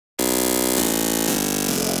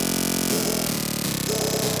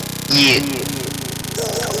Yeah.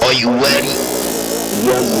 Are you ready?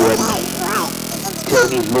 Yeah, I'm ready. Tell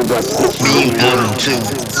these Roblox bitches. Being out too.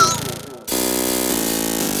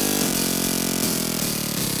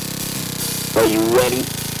 Are you ready?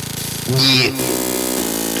 Yeah.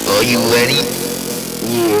 Are you ready?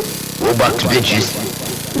 Yeah. Roblox Bitches.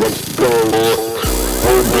 Let's go. Or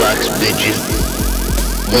Roblox Bitches.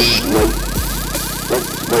 Let's Yeah. wait.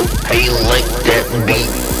 Let's wait. How you like that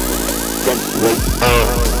beat? Let's wait.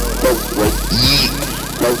 Let's wait. Yeah.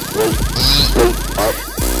 Let's wait. Yeah. Wait up.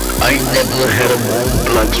 I never had a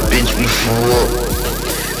Roblox bitch before,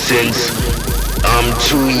 since I'm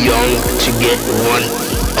too young to get one.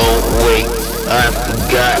 Oh wait, I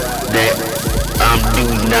forgot that I do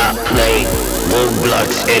not play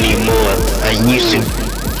Roblox anymore. I used to,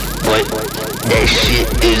 but that shit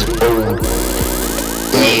is old.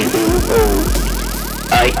 Yeah,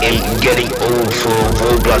 I am getting old for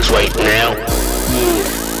Roblox right now. Yeah.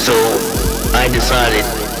 So I decided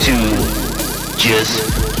to just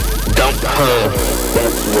dump her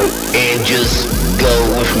That's right. and just go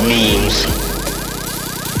with memes,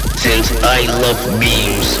 since I love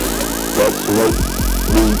memes. That's right.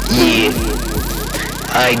 Yeah,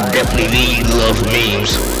 I definitely love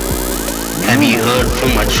memes. Have you heard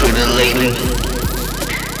from my Twitter lately?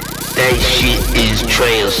 That shit is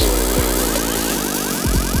trash.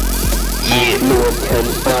 Yeah, Lord 10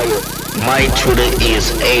 fire. my Twitter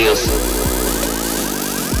is ass.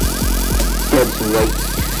 That's right.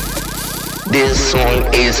 This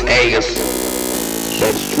song is ass.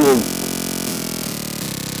 That's true.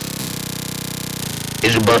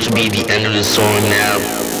 It's about to be the end of the song now.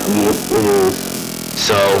 Yes, it is.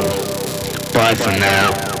 So, bye for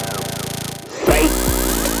now. Say.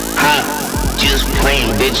 Ha! Just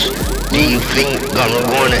playing, bitch. Do you think I'm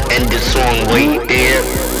gonna end the song right there?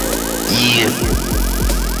 Yeah.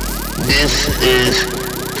 This is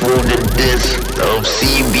for the disc of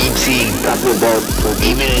CBT.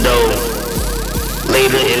 Even though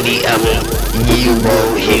later in the album you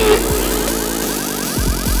will hear it.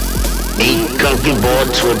 Ain't comfortable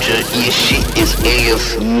torture, your shit is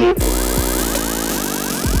ass.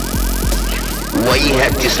 Why you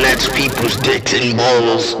have to snatch people's dicks and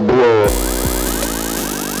balls, bro?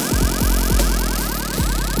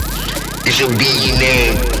 It should be your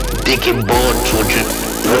name, dick and ball torture.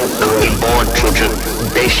 Cook and ball torture.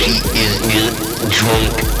 That shit is good,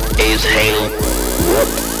 drunk as hell.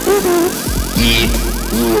 Yeah.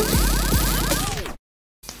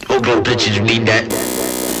 Roblox bitches read that.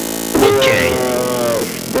 Okay.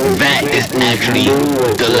 That is actually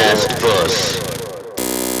the last verse.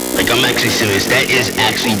 Like, I'm actually serious. That is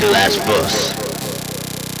actually the last verse.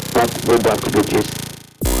 That's Roblox Bitches.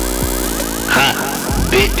 Ha,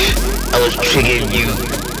 bitch. I was triggering you.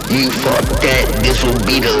 You thought that this will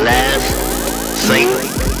be the last? Say,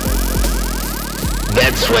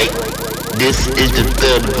 that's right. This is the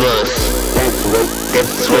third verse. That's right.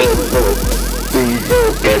 That's right.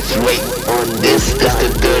 That's right. This is the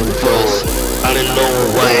third verse. I don't know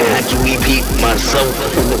why I had to repeat myself.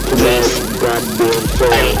 Please,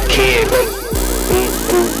 I don't care.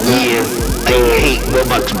 Yeah, I hate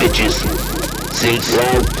Roblox bitches, since they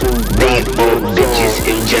are bitches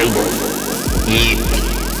in general. Yeah,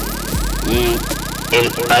 and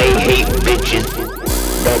I hate bitches.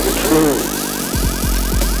 That's true.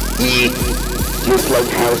 Yeah, Just like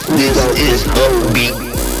how this is upbeat.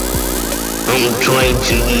 I'm trying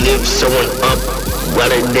to lift someone up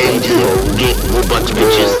rather than just get Roblox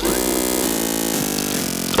bitches.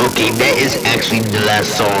 Okay, that is actually the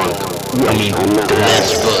last song. I mean, the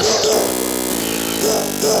last verse.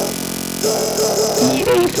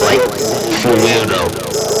 Like, for real though.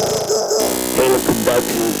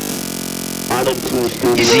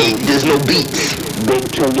 You see, there's no beats. Big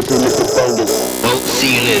chungus and little fungus. Well,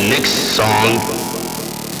 see you in the next song.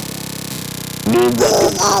 Big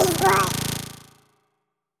weapons.